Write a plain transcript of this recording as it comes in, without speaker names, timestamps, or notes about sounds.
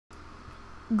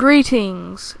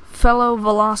Greetings, fellow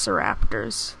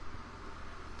VelociRaptors.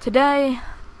 Today,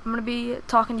 I'm going to be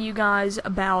talking to you guys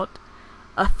about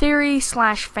a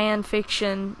theory/fan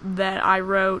fiction that I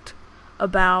wrote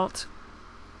about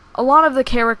a lot of the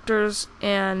characters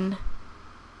in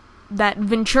that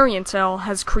VenturianTale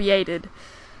has created.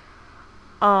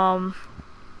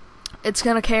 It's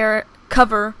going to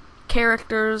cover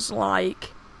characters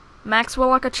like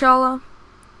Maxwell Acachala,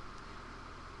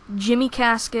 Jimmy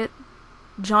Casket,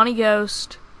 Johnny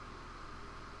Ghost,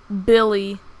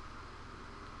 Billy,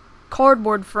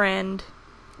 Cardboard Friend,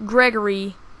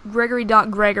 Gregory,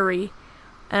 Gregory,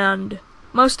 and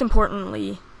most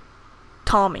importantly,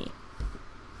 Tommy.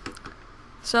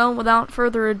 So, without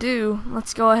further ado,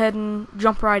 let's go ahead and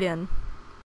jump right in.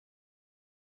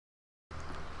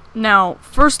 Now,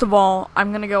 first of all,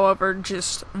 I'm going to go over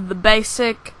just the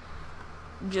basic,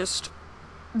 just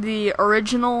the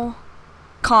original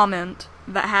comment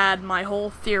that had my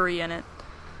whole theory in it.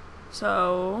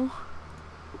 So,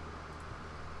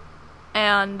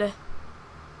 and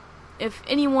if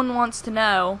anyone wants to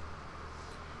know,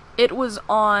 it was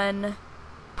on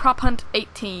Prop Hunt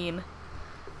 18.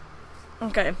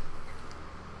 Okay,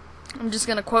 I'm just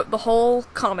gonna quote the whole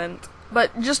comment,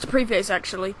 but just to preface,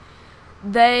 actually,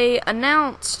 they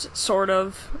announced, sort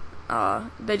of,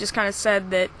 they just kind of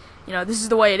said that, you know, this is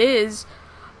the way it is,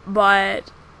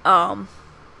 but,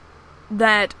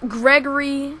 that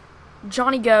Gregory,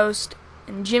 Johnny Ghost,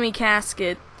 and Jimmy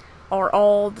Casket are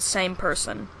all the same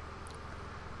person.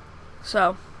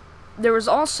 So, there was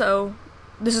also,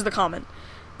 this is the comment,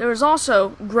 there was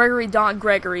also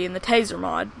Gregory in the Taser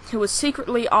mod, who was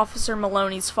secretly Officer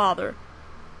Maloney's father.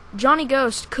 Johnny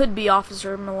Ghost could be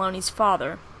Officer Maloney's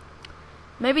father.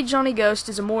 Maybe Johnny Ghost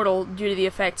is immortal due to the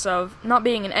effects of not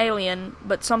being an alien,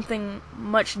 but something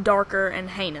much darker and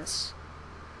heinous.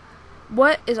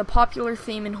 What is a popular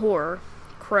theme in horror?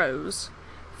 Crows.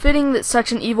 Fitting that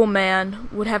such an evil man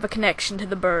would have a connection to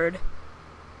the bird.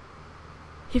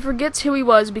 He forgets who he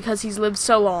was because he's lived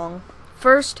so long.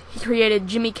 First, he created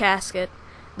Jimmy Casket,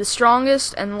 the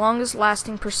strongest and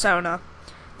longest-lasting persona.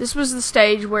 This was the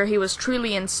stage where he was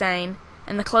truly insane,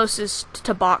 and the closest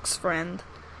to Bach's friend.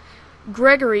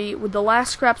 Gregory, with the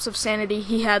last scraps of sanity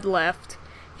he had left,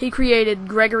 he created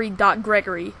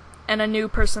Gregory, and a new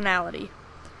personality.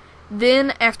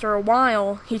 Then, after a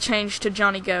while, he changed to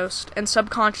Johnny Ghost, and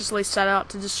subconsciously set out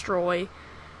to destroy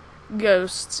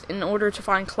ghosts in order to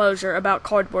find closure about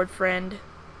Cardboard Friend.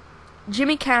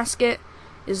 Jimmy Casket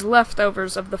is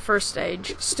leftovers of the first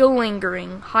stage, still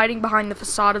lingering, hiding behind the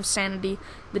facade of sanity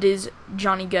that is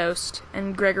Johnny Ghost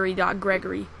and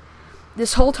Gregory.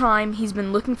 This whole time, he's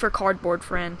been looking for Cardboard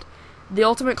Friend. The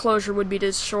ultimate closure would be to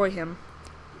destroy him.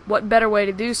 What better way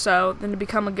to do so than to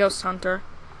become a ghost hunter?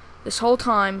 This whole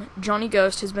time, Johnny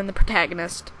Ghost has been the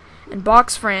protagonist, and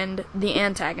Bach's friend the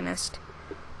antagonist.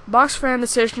 Bach's friend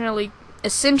essentially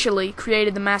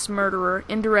created the mass murderer,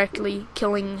 indirectly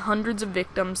killing hundreds of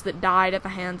victims that died at the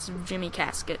hands of Jimmy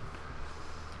Casket.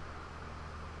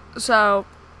 So,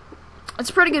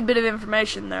 it's a pretty good bit of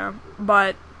information there,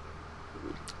 but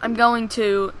I'm going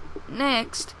to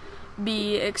next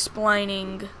be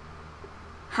explaining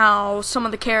how some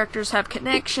of the characters have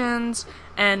connections,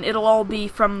 and it'll all be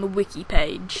from the wiki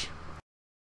page.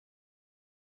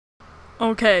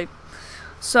 Okay,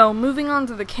 so moving on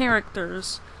to the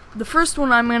characters, the first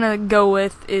one I'm gonna go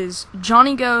with is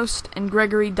Johnny Ghost and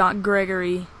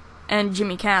Gregory, and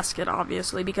Jimmy Casket,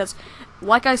 obviously, because,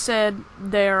 like I said,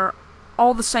 they're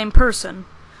all the same person,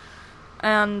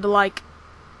 and like,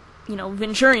 you know,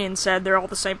 Venturian said, they're all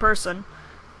the same person.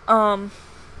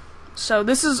 So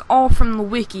this is all from the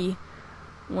wiki,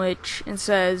 which it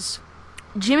says,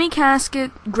 Jimmy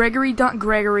Casket,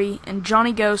 Gregory, and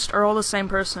Johnny Ghost are all the same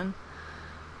person.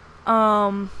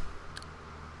 So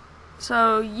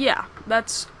yeah,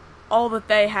 that's all that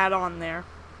they had on there.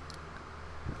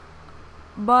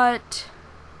 But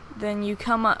then you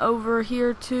come over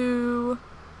here to,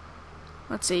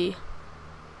 let's see,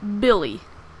 Billy.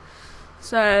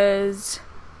 Says,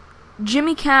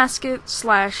 Jimmy Casket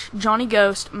 / Johnny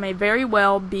Ghost may very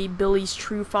well be Billy's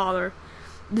true father.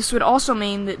 This would also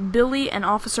mean that Billy and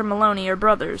Officer Maloney are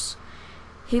brothers.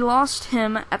 He lost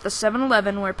him at the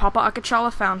 7-Eleven where Papa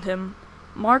Acachala found him,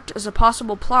 marked as a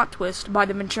possible plot twist by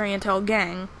the VenturianTale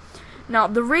gang. Now,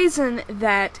 the reason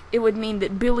that it would mean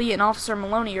that Billy and Officer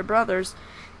Maloney are brothers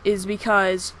is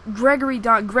because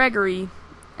Gregory,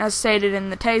 as stated in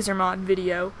the Taser mod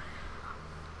video,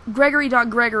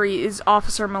 Gregory is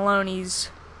Officer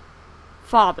Maloney's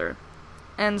father.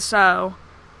 And so,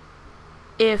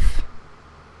 if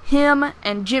him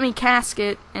and Jimmy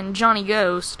Casket and Johnny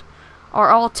Ghost are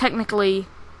all technically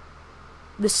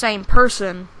the same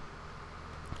person,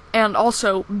 and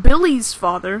also Billy's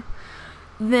father,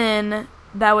 then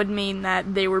that would mean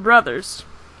that they were brothers.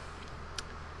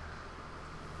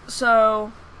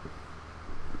 So,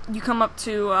 you come up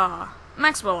to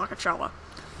Maxwell Acachala.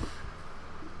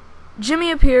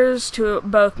 Jimmy appears to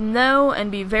both know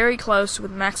and be very close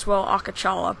with Maxwell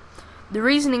Acachala. The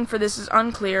reasoning for this is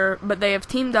unclear, but they have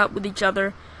teamed up with each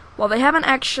other. While they haven't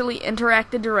actually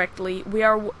interacted directly, we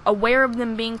are aware of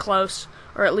them being close,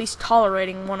 or at least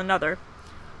tolerating one another.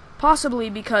 Possibly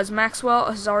because Maxwell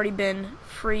has already been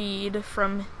freed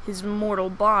from his mortal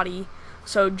body,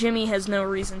 so Jimmy has no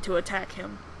reason to attack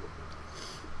him.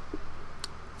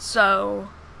 So,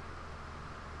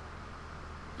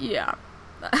 yeah.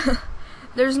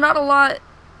 There's not a lot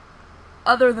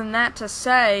other than that to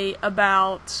say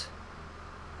about...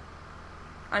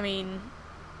 I mean,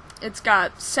 it's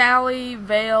got Sally,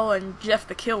 Vale, and Jeff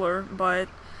the Killer, but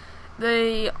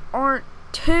they aren't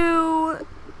too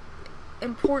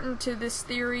important to this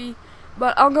theory,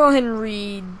 but I'll go ahead and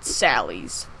read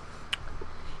Sally's.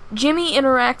 Jimmy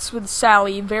interacts with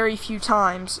Sally very few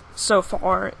times so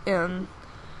far in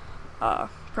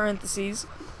parentheses.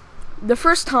 The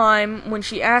first time, when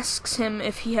she asks him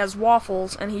if he has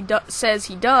waffles, and he says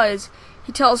he does,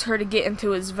 he tells her to get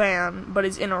into his van, but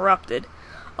is interrupted.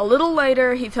 A little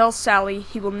later, he tells Sally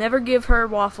he will never give her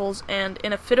waffles, and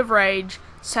in a fit of rage,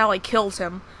 Sally kills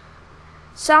him.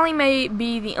 Sally may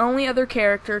be the only other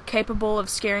character capable of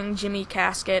scaring Jimmy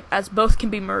Casket, as both can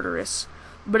be murderous,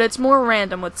 but it's more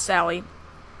random with Sally.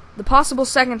 The possible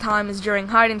second time is during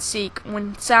hide and seek,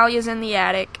 when Sally is in the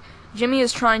attic. Jimmy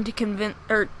is trying to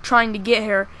get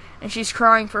her, and she's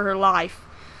crying for her life.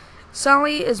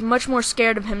 Sally is much more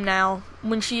scared of him now,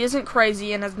 when she isn't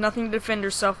crazy and has nothing to defend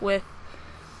herself with.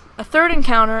 A third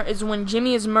encounter is when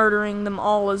Jimmy is murdering them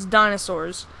all as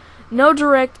dinosaurs. No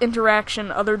direct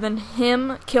interaction other than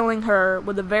him killing her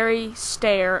with a very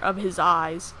stare of his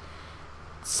eyes.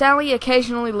 Sally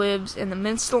occasionally lives in the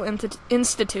mental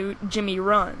institute Jimmy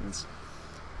runs.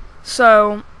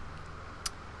 So,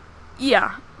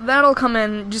 yeah, that'll come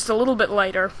in just a little bit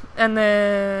later. And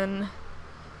then,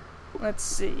 let's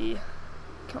see,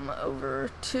 come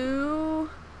over to...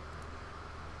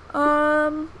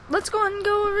 let's go ahead and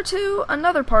go over to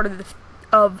another part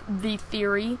of the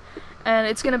theory, and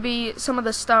it's going to be some of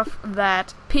the stuff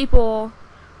that people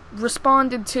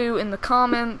responded to in the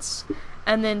comments,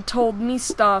 and then told me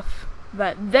stuff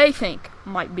that they think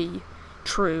might be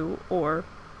true, or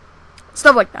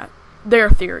stuff like that. Their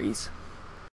theories.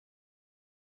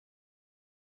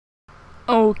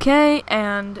 Okay,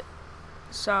 and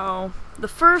so, the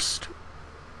first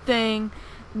thing,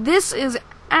 this is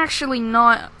actually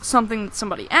not something that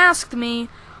somebody asked me,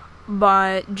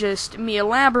 but just me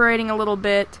elaborating a little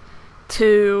bit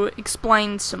to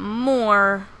explain some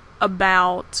more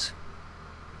about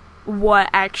what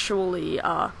actually,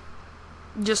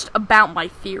 just about my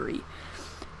theory.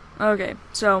 Okay,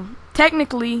 so,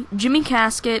 technically, Jimmy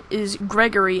Casket is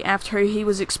Gregory after he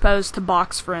was exposed to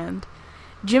Box Friend.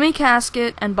 Jimmy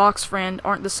Casket and Box Friend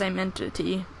aren't the same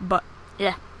entity, but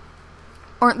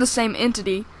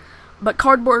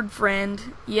Cardboard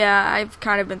Friend, yeah, I've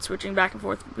kind of been switching back and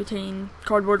forth between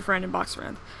Cardboard Friend and Box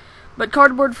Friend. But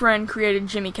Cardboard Friend created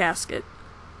Jimmy Casket.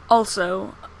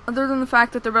 Also, other than the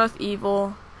fact that they're both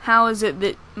evil, how is it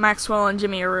that Maxwell and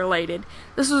Jimmy are related?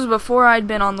 This was before I'd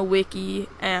been on the wiki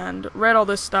and read all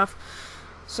this stuff.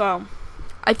 So,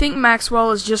 I think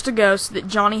Maxwell is just a ghost that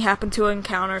Johnny happened to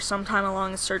encounter sometime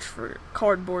along his search for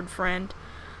Cardboard Friend.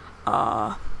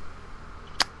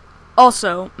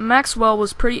 Also, Maxwell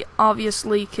was pretty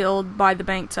obviously killed by the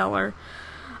bank teller,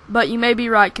 but you may be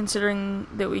right considering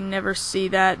that we never see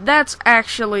that. That's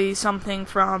actually something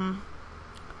from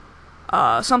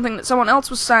something that someone else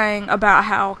was saying about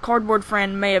how Cardboard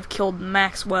Friend may have killed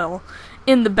Maxwell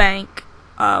in the bank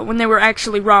when they were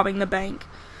actually robbing the bank.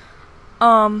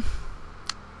 And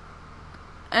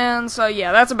so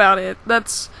yeah, that's about it.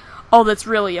 That's all that's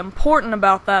really important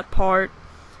about that part.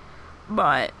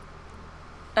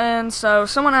 And so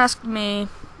someone asked me,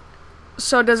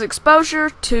 so does exposure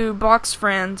to Box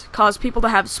Friend cause people to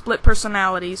have split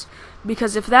personalities?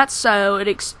 Because if that's so,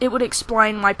 it would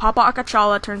explain why Papa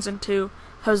Acachala turns into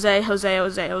Jose.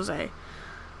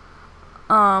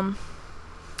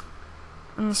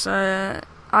 And so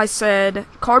I said,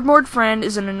 Cardboard Friend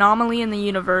is an anomaly in the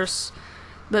universe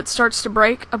that starts to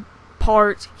break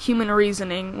apart human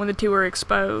reasoning when the two are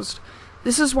exposed.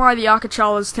 This is why the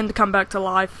Acachalas tend to come back to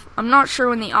life. I'm not sure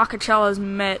when the Acachalas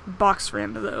met Box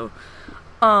Friend, though.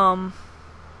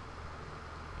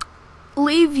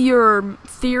 Leave your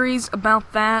theories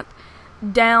about that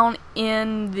down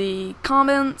in the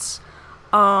comments.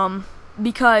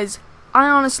 because I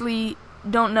honestly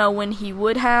don't know when he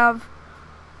would have,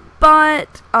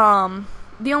 but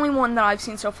the only one that I've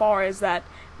seen so far is that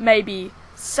maybe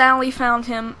Sally found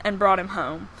him and brought him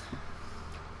home.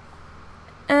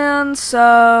 And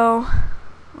so,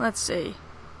 let's see.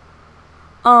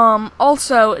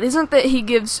 Also, it isn't that he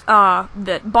gives,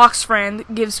 that Box Friend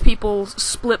gives people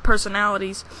split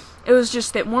personalities. It was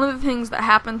just that one of the things that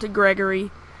happened to Gregory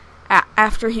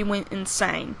after he went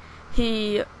insane,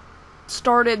 he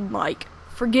started, like,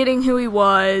 forgetting who he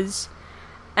was,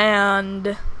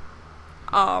 and,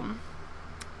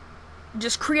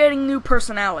 just creating new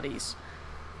personalities.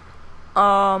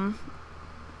 And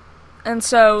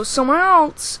so, someone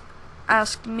else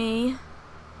asked me,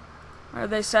 or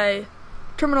they say,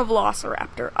 Terminal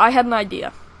VelociRaptor, I had an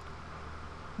idea.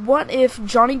 What if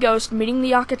Johnny Ghost meeting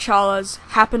the Akachalas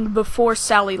happened before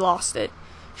Sally lost it?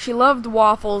 She loved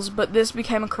waffles, but this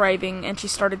became a craving, and she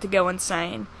started to go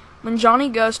insane. When Johnny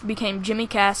Ghost became Jimmy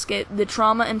Casket, the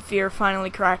trauma and fear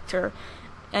finally cracked her,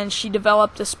 and she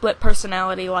developed a split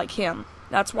personality like him.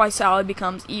 That's why Sally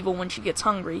becomes evil when she gets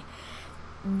hungry.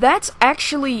 That's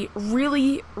actually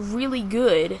really, really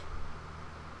good.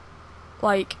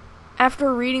 Like,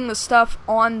 after reading the stuff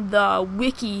on the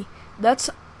wiki, that's,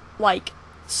 like,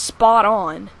 spot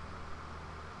on.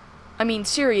 I mean,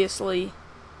 seriously,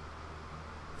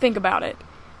 think about it.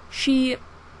 She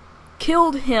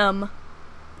killed him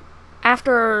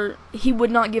after he would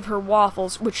not give her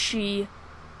waffles, which she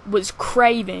was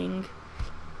craving.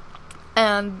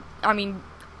 And, I mean,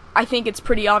 I think it's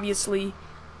pretty obvious to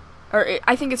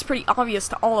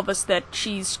all of us that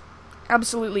she's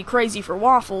absolutely crazy for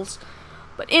waffles.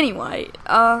 But anyway,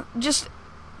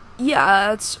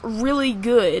 yeah, it's really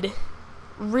good.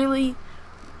 Really,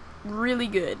 really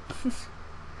good.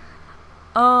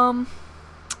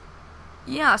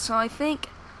 Yeah, so I think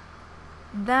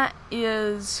that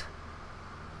is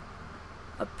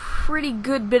a pretty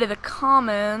good bit of the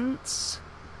comments.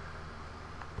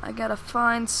 I gotta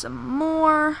find some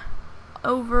more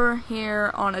over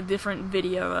here on a different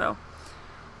video, though.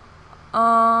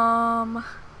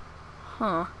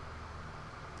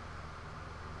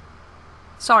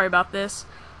 Sorry about this.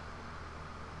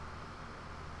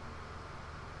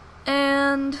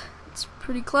 And it's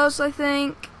pretty close, I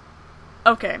think.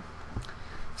 Okay.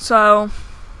 So,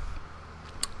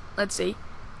 let's see.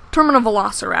 Terminal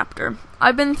VelociRaptor.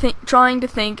 I've been trying to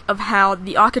think of how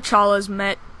the Akachalas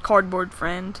met Cardboard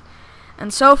Friend,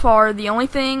 and so far, the only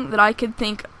thing that I could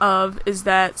think of is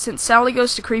that since Sally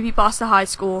goes to Creepypasta High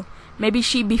School, maybe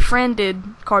she befriended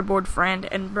Cardboard Friend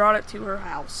and brought it to her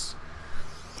house.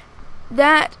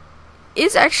 That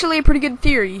is actually a pretty good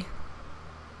theory.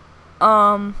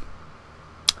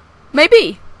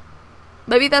 Maybe.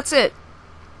 Maybe that's it.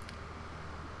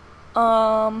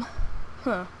 And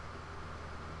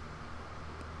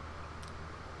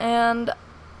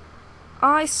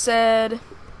I said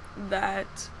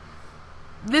that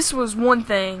this was one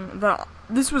thing that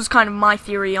this was kind of my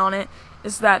theory on it,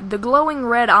 is that the glowing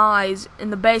red eyes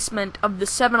in the basement of the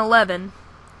 7-Eleven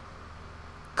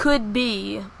could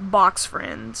be Box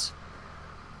Friends.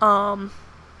 And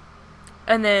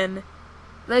then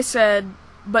they said,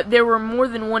 but there were more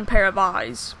than one pair of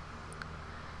eyes.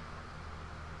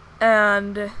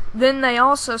 And then they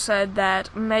also said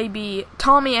that maybe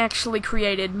Tommy actually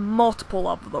created multiple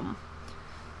of them.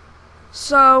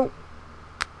 So,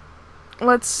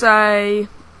 let's say,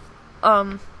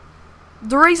 the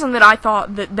reason that I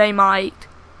thought that they might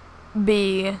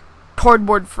be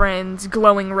Cardboard Friend's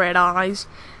glowing red eyes,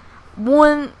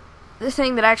 the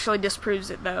thing that actually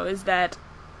disproves it, though, is that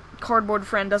Cardboard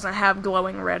Friend doesn't have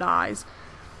glowing red eyes.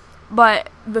 But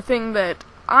the thing that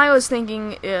I was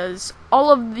thinking is,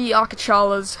 all of the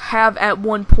Akachalas have at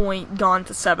one point gone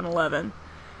to 7-Eleven.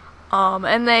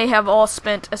 And they have all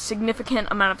spent a significant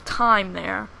amount of time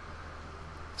there.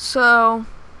 So,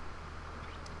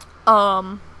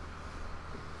 and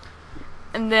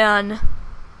then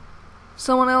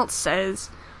someone else says,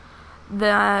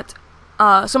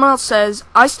 I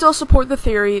still support the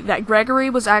theory that Gregory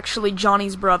was actually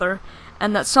Johnny's brother,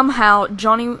 and that somehow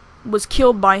Johnny was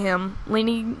killed by him,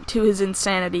 leading to his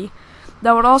insanity.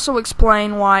 That would also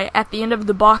explain why, at the end of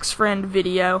the Box Friend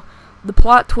video, the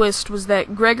plot twist was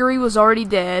that Gregory was already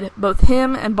dead. Both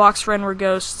him and Box Friend were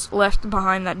ghosts left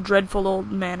behind that dreadful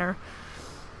old manor.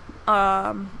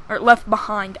 Or left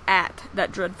behind at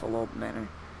that dreadful old manor.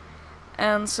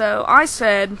 And so I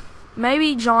said,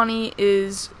 maybe Johnny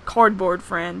is Cardboard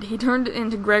Friend. He turned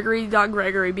into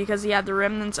Gregory because he had the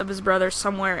remnants of his brother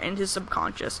somewhere in his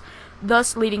subconscious,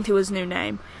 thus leading to his new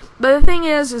name. But the thing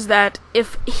is that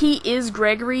if he is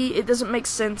Gregory, it doesn't make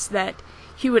sense that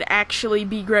he would actually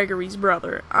be Gregory's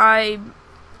brother. I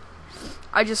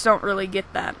just don't really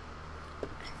get that.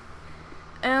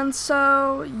 And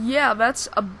so, yeah, that's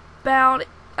about,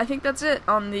 I think that's it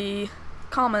on the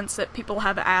comments that people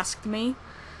have asked me.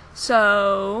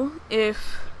 So,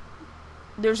 if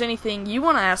there's anything you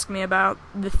want to ask me about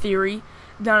the theory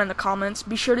down in the comments,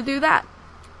 be sure to do that.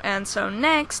 And so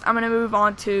next, I'm going to move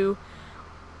on to,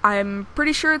 I'm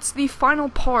pretty sure it's the final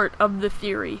part of the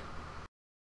theory.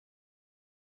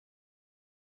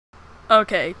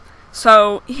 Okay,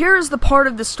 so here's the part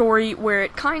of the story where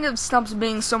it kind of stops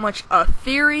being so much a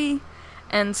theory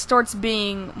and starts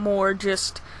being more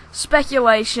just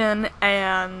speculation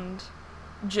and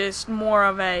just more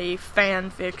of a fan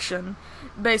fiction,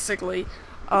 basically.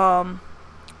 But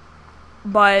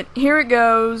here it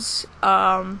goes.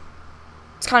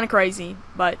 It's kind of crazy,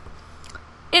 but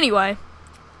anyway,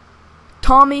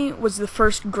 Tommy was the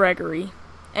first Gregory,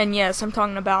 and yes, I'm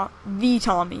talking about the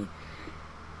Tommy.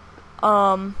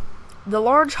 The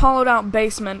large hollowed-out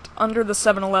basement under the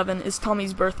 7-Eleven is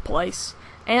Tommy's birthplace,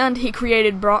 and he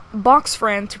created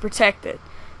Boxfriend to protect it.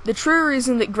 The true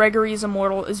reason that Gregory is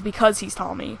immortal is because he's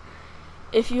Tommy.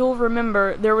 If you'll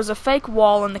remember, there was a fake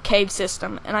wall in the cave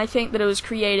system, and I think that it was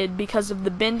created because of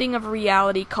the bending of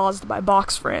reality caused by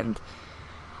Boxfriend.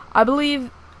 I believe,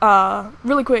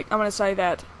 really quick, I'm going to say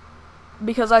that,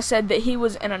 because I said that he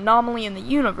was an anomaly in the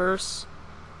universe,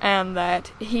 and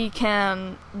that he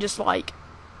can just, like,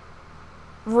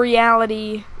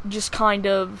 reality just kind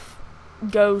of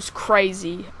goes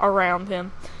crazy around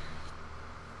him.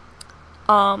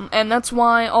 And that's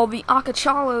why all the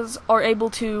Akachalas are able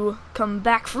to come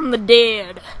back from the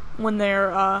dead when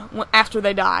they're, after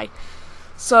they die.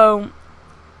 So,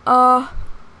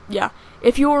 yeah.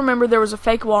 If you'll remember, there was a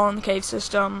fake wall in the cave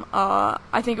system.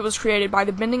 I think it was created by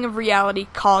the bending of reality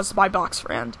caused by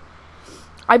Boxfriend.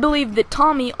 I believe that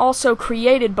Tommy also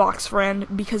created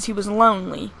Boxfriend because he was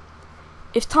lonely.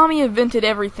 If Tommy invented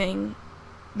everything,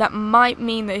 that might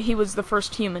mean that he was the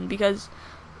first human, because,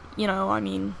 you know, I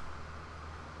mean,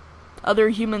 other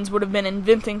humans would have been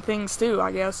inventing things too,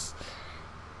 I guess.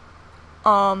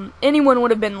 Anyone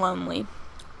would have been lonely.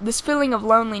 This feeling of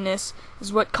loneliness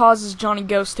is what causes Johnny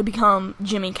Ghost to become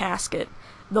Jimmy Casket.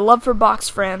 The love for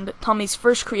Boxfriend, Tommy's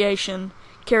first creation,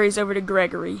 carries over to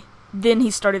Gregory. Then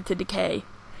he started to decay.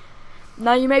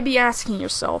 Now you may be asking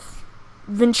yourself,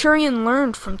 Venturian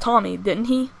learned from Tommy, didn't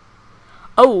he?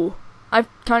 Oh, I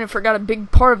kind of forgot a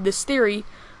big part of this theory,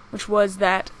 which was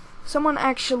that someone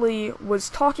actually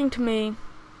was talking to me,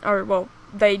 or, well,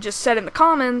 they just said in the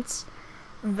comments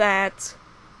that,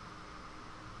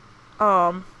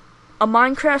 a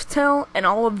Minecraft tale and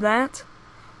all of that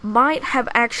might have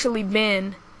actually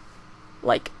been,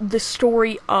 like, the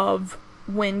story of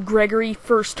when Gregory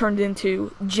first turned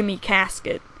into Jimmy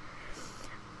Casket.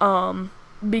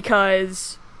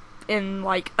 Because in,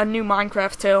 like, a new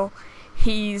Minecraft tale,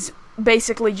 he's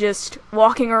basically just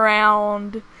walking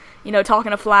around, you know,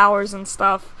 talking to flowers and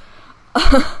stuff.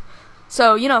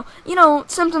 So, you know,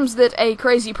 symptoms that a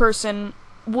crazy person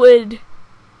would,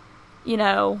 you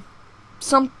know,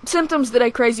 some symptoms that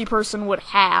a crazy person would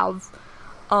have.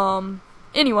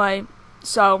 Anyway,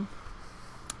 so,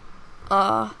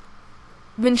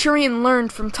 Venturian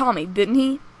learned from Tommy, didn't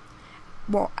he?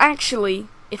 Well, actually,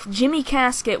 if Jimmy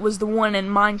Casket was the one in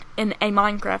a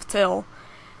Minecraft tale,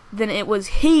 then it was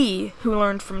he who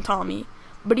learned from Tommy.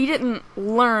 But he didn't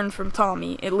learn from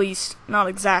Tommy, at least not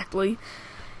exactly,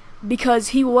 because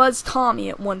he was Tommy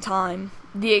at one time.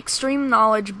 The extreme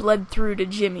knowledge bled through to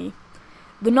Jimmy.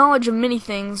 The knowledge of many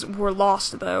things were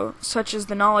lost, though, such as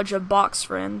the knowledge of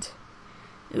Boxfriend.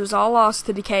 It was all lost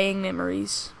to decaying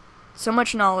memories. So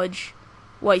much knowledge,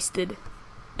 wasted,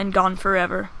 and gone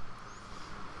forever.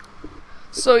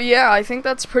 So yeah, I think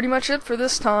that's pretty much it for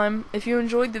this time. If you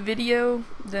enjoyed the video,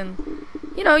 then,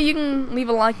 you know, you can leave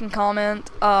a like and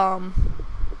comment. I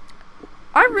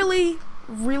really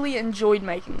enjoyed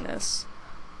making this.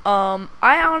 I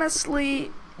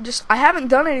honestly I haven't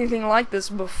done anything like this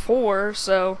before,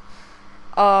 so,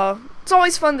 it's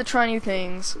always fun to try new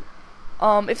things.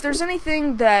 If there's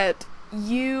anything that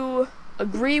you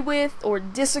agree with, or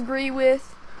disagree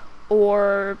with,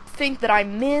 or think that I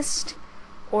missed,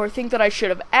 or think that I should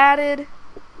have added,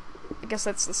 I guess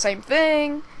that's the same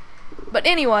thing. But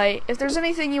anyway, if there's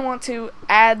anything you want to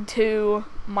add to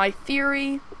my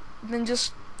theory, then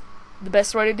just the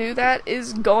best way to do that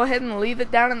is go ahead and leave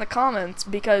it down in the comments,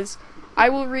 because I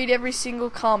will read every single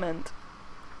comment.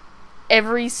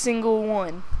 Every single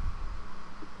one.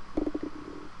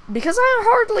 Because I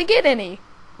hardly get any.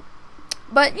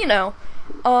 But, you know,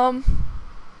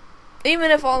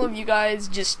 even if all of you guys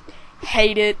just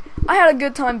hate it, I had a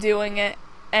good time doing it,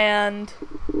 and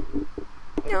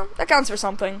you know, that counts for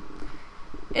something.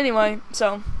 Anyway,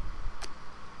 so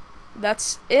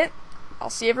that's it. I'll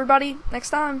see everybody next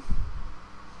time.